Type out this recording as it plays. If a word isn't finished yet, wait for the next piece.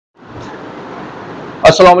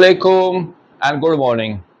Assalamu alaikum and good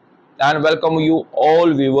morning, and welcome you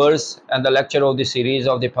all viewers and the lecture of the series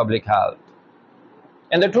of the public health.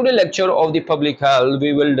 In the today lecture of the public health,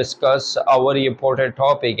 we will discuss our important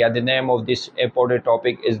topic, and the name of this important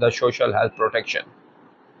topic is the social health protection.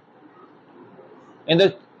 In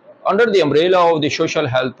the Under the umbrella of the social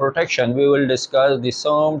health protection, we will discuss the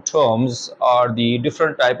some terms or the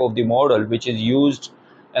different type of the model which is used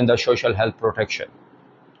in the social health protection.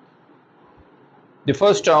 The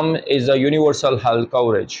first term is the universal health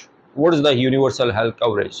coverage. What is the universal health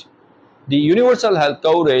coverage? The universal health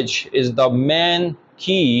coverage is the main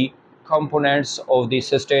key components of the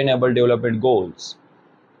sustainable development goals.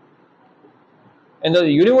 In the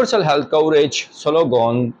universal health coverage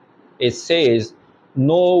slogan, it says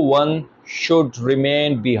no one should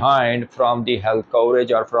remain behind from the health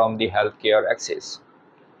coverage or from the healthcare access.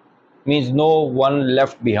 Means no one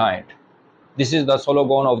left behind. This is the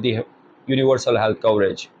slogan of the universal health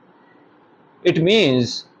coverage. It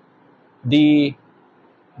means the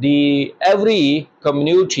every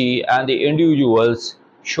community and the individuals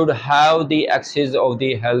should have the access of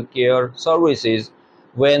the healthcare services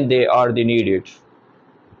when they are needed,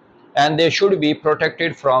 and they should be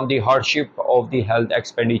protected from the hardship of the health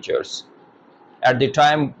expenditures at the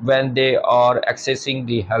time when they are accessing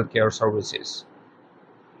the healthcare services.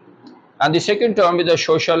 And the second term is the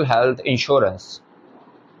social health insurance.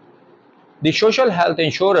 The social health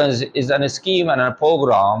insurance is a scheme and a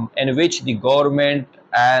program in which the government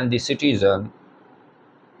and the citizen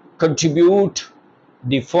contribute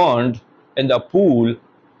the fund in the pool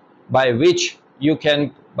by which they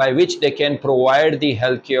can provide the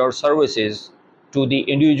healthcare services to the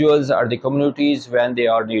individuals or the communities when they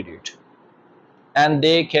are needed, and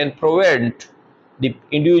they can prevent the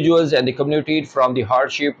individuals and the community from the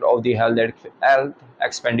hardship of the health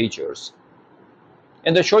expenditures.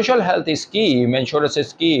 In the social health scheme, insurance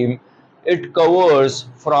scheme, it covers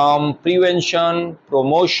from prevention,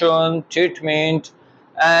 promotion, treatment,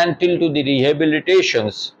 and till to the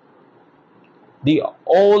rehabilitations.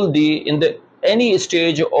 Any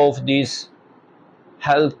stage of these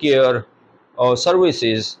healthcare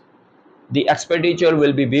services, the expenditure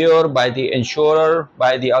will be bear by the insurer,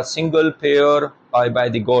 by the single payer, by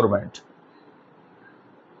the government.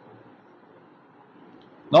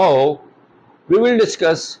 Now, we will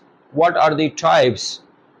discuss what are the types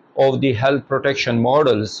of the health protection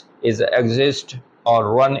models is exist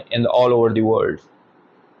or run in all over the world.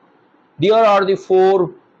 There are the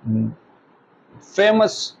four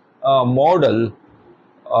famous model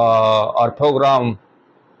or program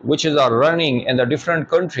which are running in the different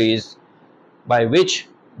countries, by which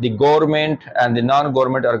the government and the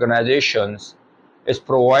non-government organizations is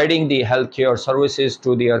providing the healthcare services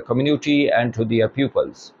to their community and to their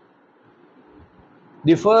pupils.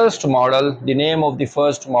 The first model, the name of the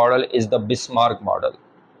first model is the Bismarck model.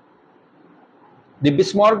 The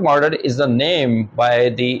Bismarck model is the name by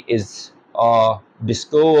the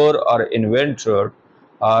discoverer or inventor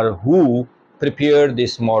or who prepared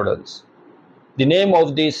these models. The name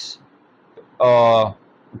of this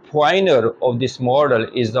pioneer of this model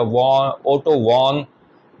is the Otto von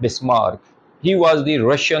Bismarck. He was the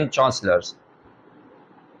Russian chancellor.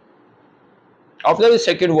 After the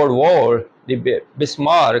Second World War, the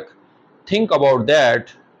Bismarck think about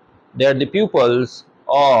that the people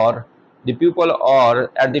are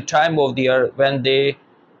at the time of their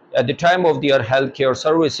healthcare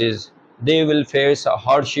services, they will face a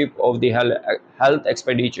hardship of the health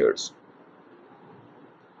expenditures.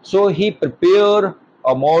 So he prepared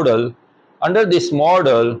a model. Under this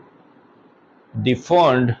model, the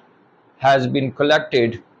fund has been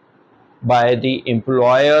collected by the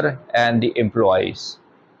employer and the employees.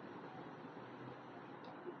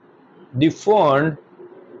 The fund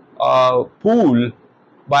pool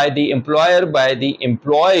by the employer, by the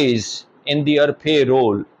employees in their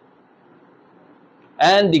payroll,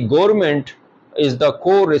 and the government is the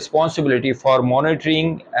core responsibility for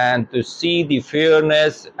monitoring and to see the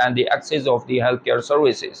fairness and the access of the healthcare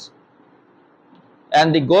services.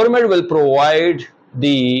 And the government will provide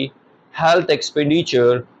the health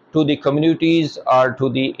expenditure to the communities or to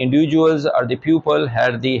the individuals or the people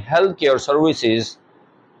had the healthcare services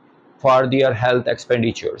for their health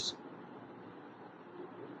expenditures.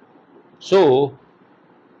 So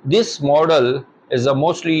this model is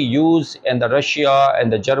mostly used in the Russia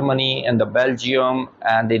and the Germany and the Belgium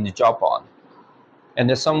and in the Japan and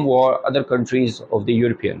the some other countries of the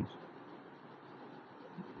European.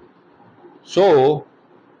 So,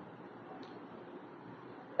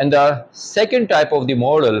 and the second type of the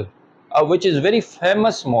model, which is very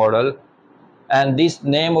famous model, and this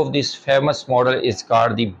name of this famous model is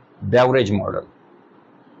called the Beveridge model.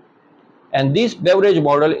 And this Beveridge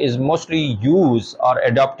model is mostly used or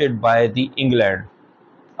adopted by the England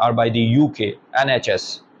or by the UK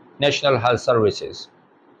NHS, National Health Services.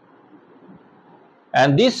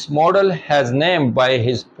 And this model has named by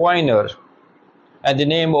his pioneer, and the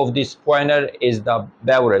name of this pioneer is the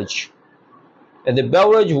Beveridge. And the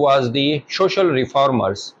Beveridge was the social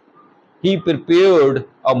reformers. He prepared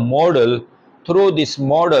a model. Through this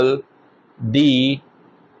model, the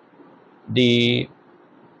the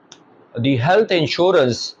the health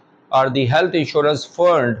insurance or the health insurance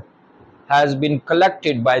fund has been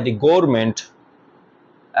collected by the government,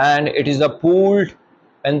 and it is a pooled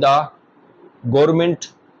in the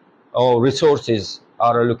government resources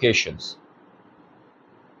or allocations.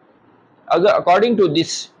 According to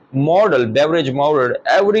this model, Beveridge model,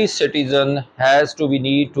 every citizen has to be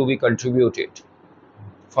need to be contributed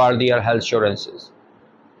for their health insurances.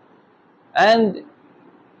 And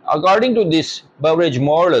according to this Beveridge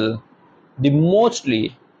model, the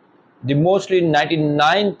mostly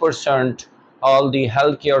 99% all the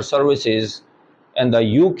healthcare services in the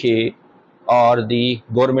UK are the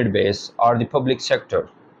government base or the public sector,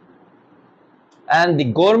 and the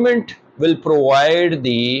government will provide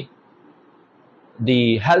the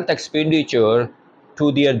health expenditure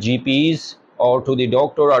to their GPs or to the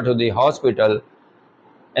doctor or to the hospital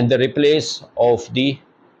in the place of the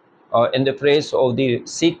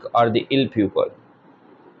sick or the ill people.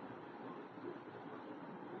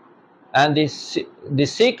 And the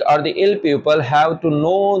sick or the ill people have to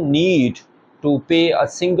no need to pay a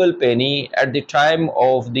single penny at the time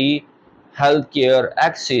of the healthcare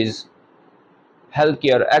access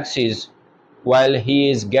while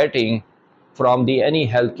he is getting from the any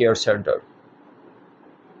healthcare center.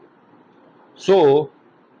 So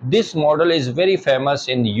this model is very famous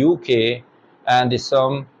in the UK and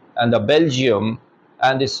the Belgium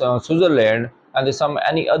and the Switzerland and the some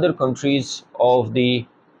any other countries of the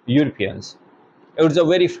Europeans. It's a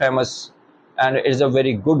very famous and it is a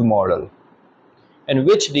very good model in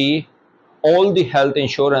which all the health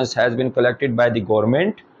insurance has been collected by the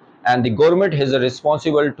government, and the government is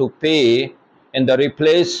responsible to pay in the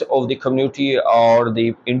replace of the community or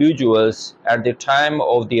the individuals at the time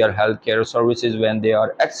of their healthcare services when they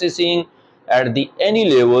are accessing at the any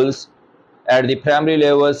levels, at the primary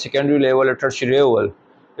level, secondary level, or tertiary level.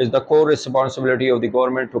 Is the core responsibility of the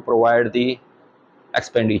government to provide the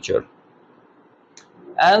expenditure.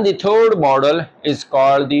 And the third model is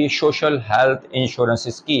called the social health insurance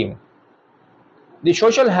scheme. The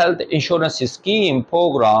social health insurance scheme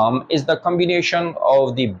program is the combination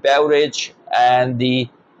of the Beveridge and the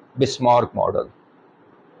Bismarck model,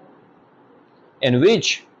 in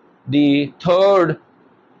which the third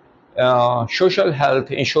social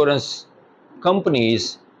health insurance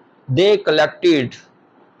companies, they collected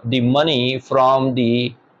the money from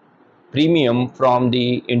the premium from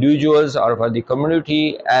the individuals or for the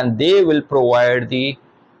community, and they will provide the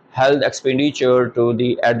health expenditure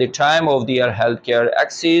to at the time of their healthcare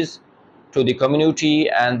access to the community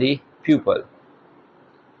and the people.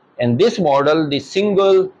 In this model, the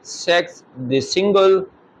single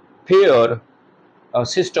payer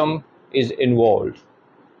system is involved,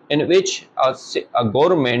 in which a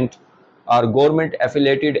government or government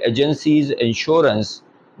affiliated agencies insurance,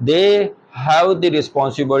 they have the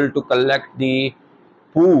responsible to collect the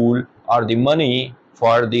pool or the money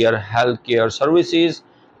for their healthcare services,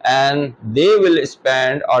 and they will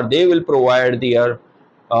spend or they will provide their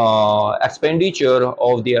expenditure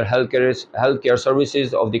of their healthcare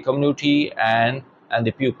services of the community and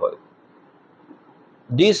the people.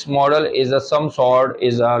 This model is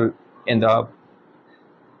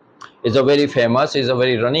very famous, is a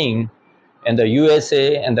very running in the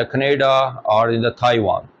USA and the Canada or in the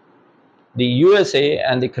Taiwan. The USA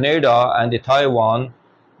and the Canada and the Taiwan,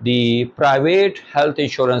 the private health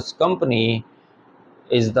insurance company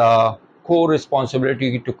is the core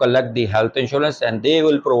responsibility to collect the health insurance, and they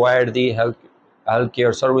will provide the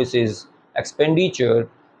healthcare services expenditure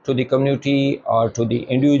to the community or to the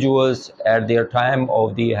individuals at their time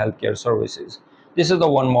of the healthcare services. This is the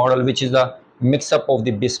one model which is the mix-up of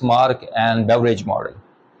the Bismarck and Beveridge model.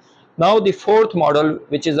 Now the fourth model,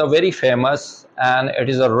 which is a very famous and it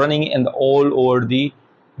is a running in all over the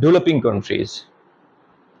developing countries,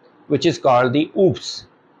 which is called the OOPS,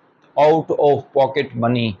 out of pocket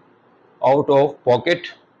money, out of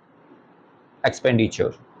pocket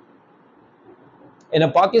expenditure. In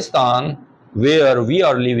Pakistan, where we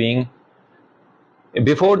are living,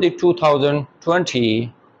 before the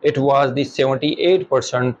 2020, it was the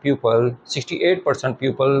 68% people, 68%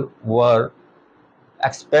 people were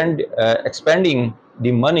expending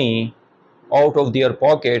the money out of their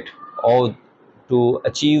pocket to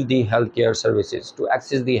achieve the healthcare services, to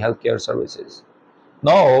access the healthcare services.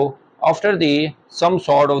 Now, after the some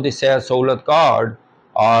sort of the Sehat Sahulat card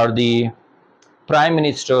or the Prime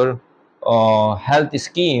Minister health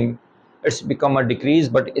scheme, it's become a decrease,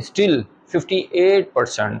 but it's still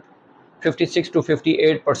 58%, 56 to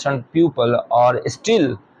 58% people are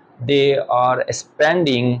still they are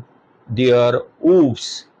spending their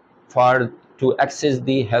OOPs for to access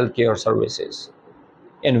the healthcare services.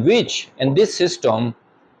 In which in this system,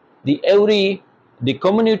 the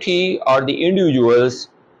community or the individuals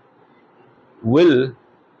will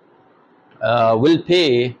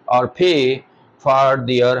pay for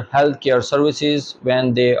their healthcare services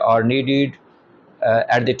when they are needed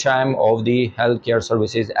at the time of the healthcare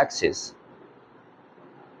services access.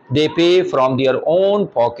 They pay from their own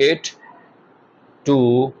pocket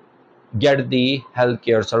to get the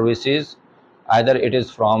healthcare services, either it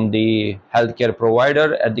is from the healthcare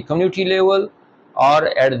provider at the community level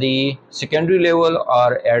or at the secondary level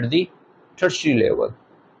or at the tertiary level,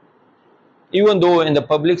 even though in the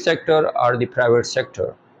public sector or the private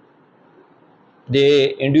sector, the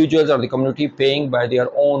individuals or the community paying by their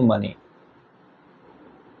own money.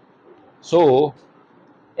 So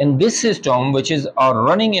in this system which is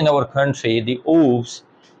running in our country, the OOPs,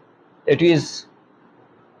 it is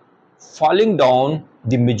falling down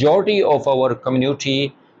the majority of our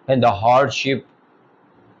community and the hardship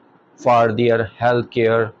for their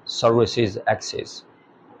healthcare services access.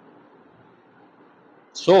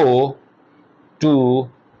 So to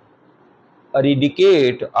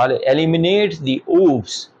eradicate or eliminate the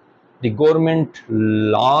OOPs, the government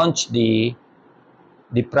launched the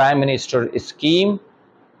Prime Minister scheme,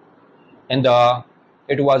 and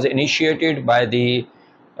it was initiated by the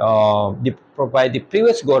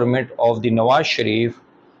previous government of the Nawaz Sharif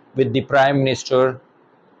with the Prime Minister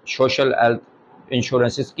Social Health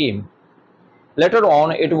Insurance Scheme. Later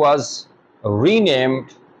on, it was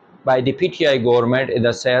renamed by the PTI government in the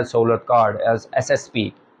Sehat Sahulat card as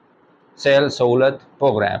SSP, Sehat Sahulat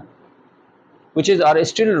Program, which are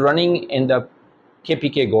still running in the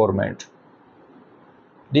KPK government.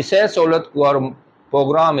 The Sehat Sahulat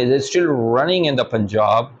program is still running in the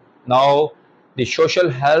Punjab. Now the social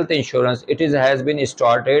health insurance, has been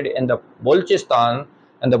started in the Balochistan,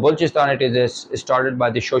 and the Balochistan it is started by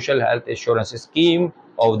the social health insurance scheme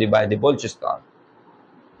of by the Balochistan.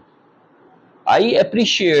 I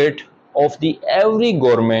appreciate of the every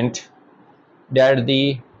government that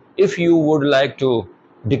if you would like to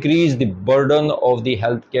decrease the burden of the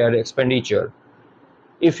healthcare expenditure,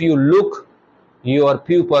 if you look your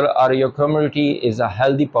people or your community is a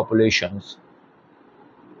healthy populations,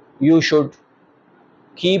 you should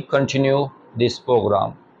continue this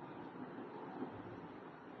program.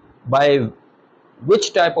 By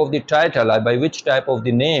which type of the title or by which type of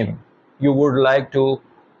the name you would like to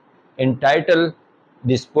entitle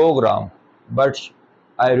this program, but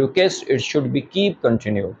I request it should be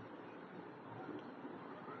continued.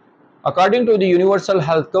 According to the universal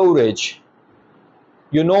health coverage,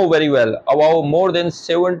 you know very well, about more than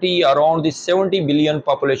around the 70 billion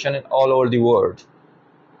population all over the world.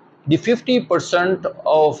 The 50%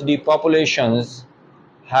 of the populations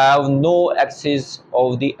have no access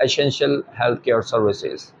of the essential healthcare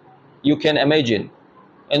services. You can imagine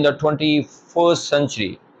in the 21st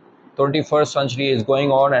century is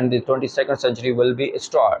going on, and the 22nd century will be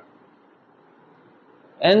start.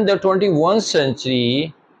 And the 21st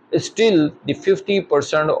century, still the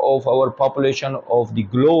 50% of our population of the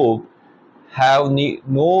globe have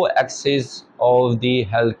no access of the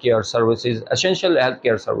healthcare services, essential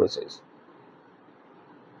healthcare services.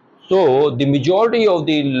 So the majority of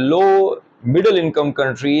the low middle income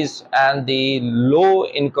countries and the low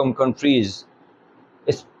income countries,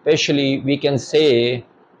 especially we can say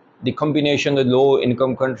the combination of low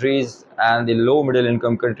income countries and the low middle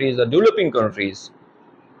income countries, the developing countries,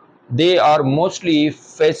 they are mostly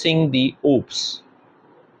facing the OOPs.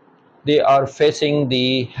 They are facing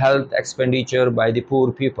the health expenditure by the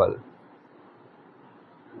poor people.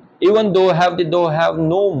 Even though they have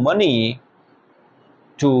no money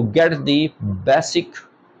to get the basic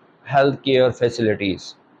healthcare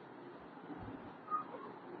facilities.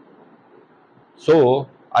 So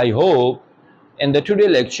I hope in the today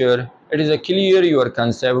lecture it is a clear your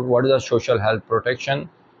concept, what is a social health protection,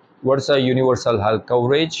 what is a universal health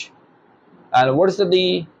coverage, and what is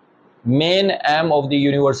the main aim of the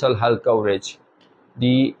universal health coverage.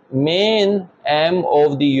 The main aim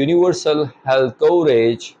of the universal health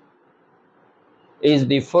coverage is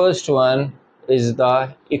the first one is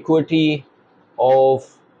the equity of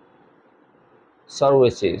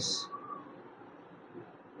services.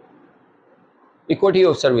 Equity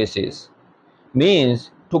of services.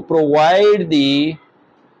 means to provide the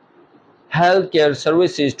healthcare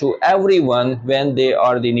services to everyone when they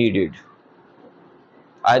are the needed.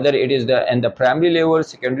 Either it is the in the primary level,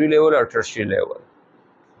 secondary level, or tertiary level.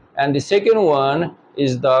 And the second one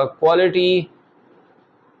is the quality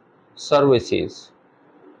services.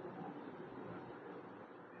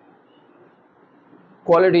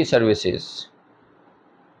 Quality services.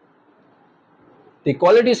 The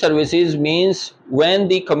quality services means when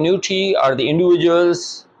the community or the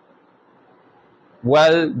individuals,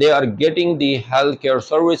 while they are getting the healthcare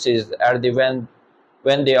services at the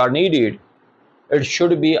when they are needed, it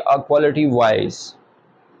should be a quality wise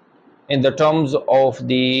in the terms of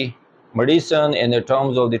the medicine, in the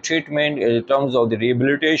terms of the treatment, in the terms of the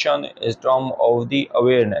rehabilitation, in terms of the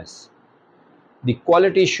awareness. The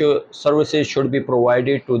quality services should be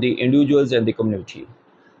provided to the individuals and the community.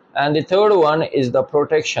 And the third one is the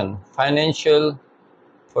protection, financial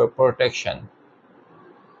for protection.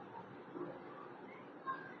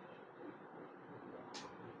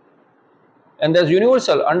 And as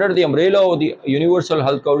universal, under the umbrella of the universal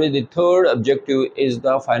health coverage, the third objective is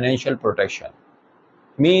the financial protection.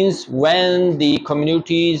 Means when the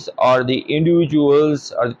communities or the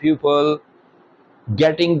individuals or the people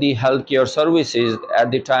getting the healthcare services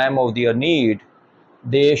at the time of their need,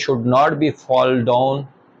 they should not be fall down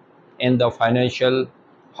in the financial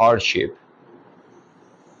hardship.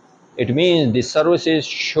 It means the services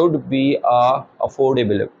should be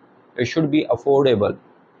affordable. It should be affordable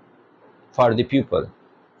for the people,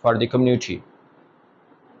 for the community,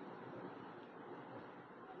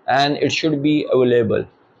 and it should be available.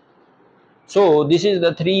 So this is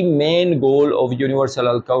the three main goal of universal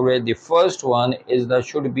health coverage. The first one is that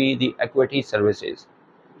should be the equity services.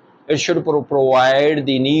 It should provide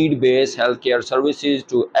the need-based healthcare services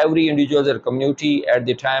to every individual or community at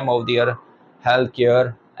the time of their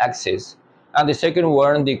healthcare access. And the second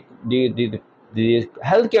one, the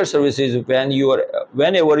healthcare services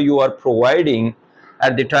whenever you are providing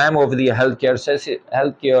at the time of the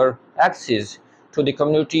healthcare access to the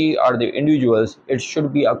community or the individuals, it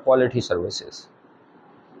should be a quality services.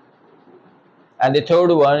 And the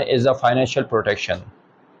third one is the financial protection.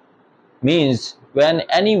 Means when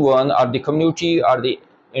anyone or the community or the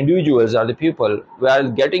individuals or the people were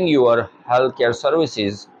getting your healthcare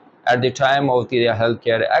services at the time of the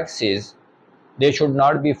healthcare access, they should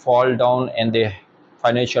not be fall down in the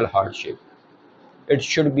financial hardship. It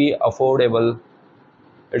should be affordable.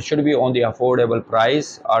 It should be on the affordable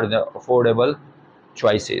price or the affordable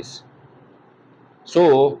choices.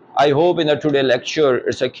 So I hope in the today lecture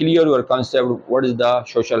it's a clear your concept what is the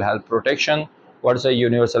social health protection, what is a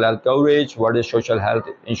universal health coverage, what is social health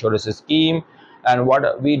insurance scheme, and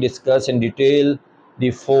what we discuss in detail the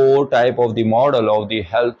four type of the model of the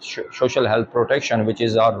social health protection which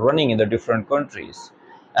is are running in the different countries.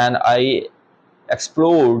 And I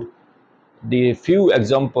explored the few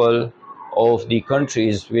example of the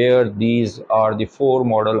countries where these are the four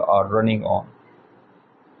model are running on.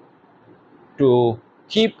 To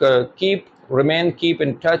keep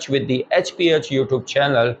in touch with the HPH YouTube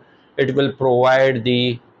channel, it will provide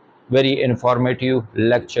the very informative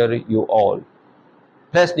lecture you all.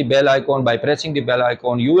 Press the bell icon. By pressing the bell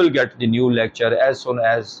icon, you will get the new lecture as soon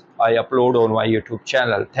as I upload on my YouTube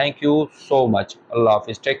channel. Thank you so much. Allah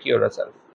Hafiz. Take care of yourself.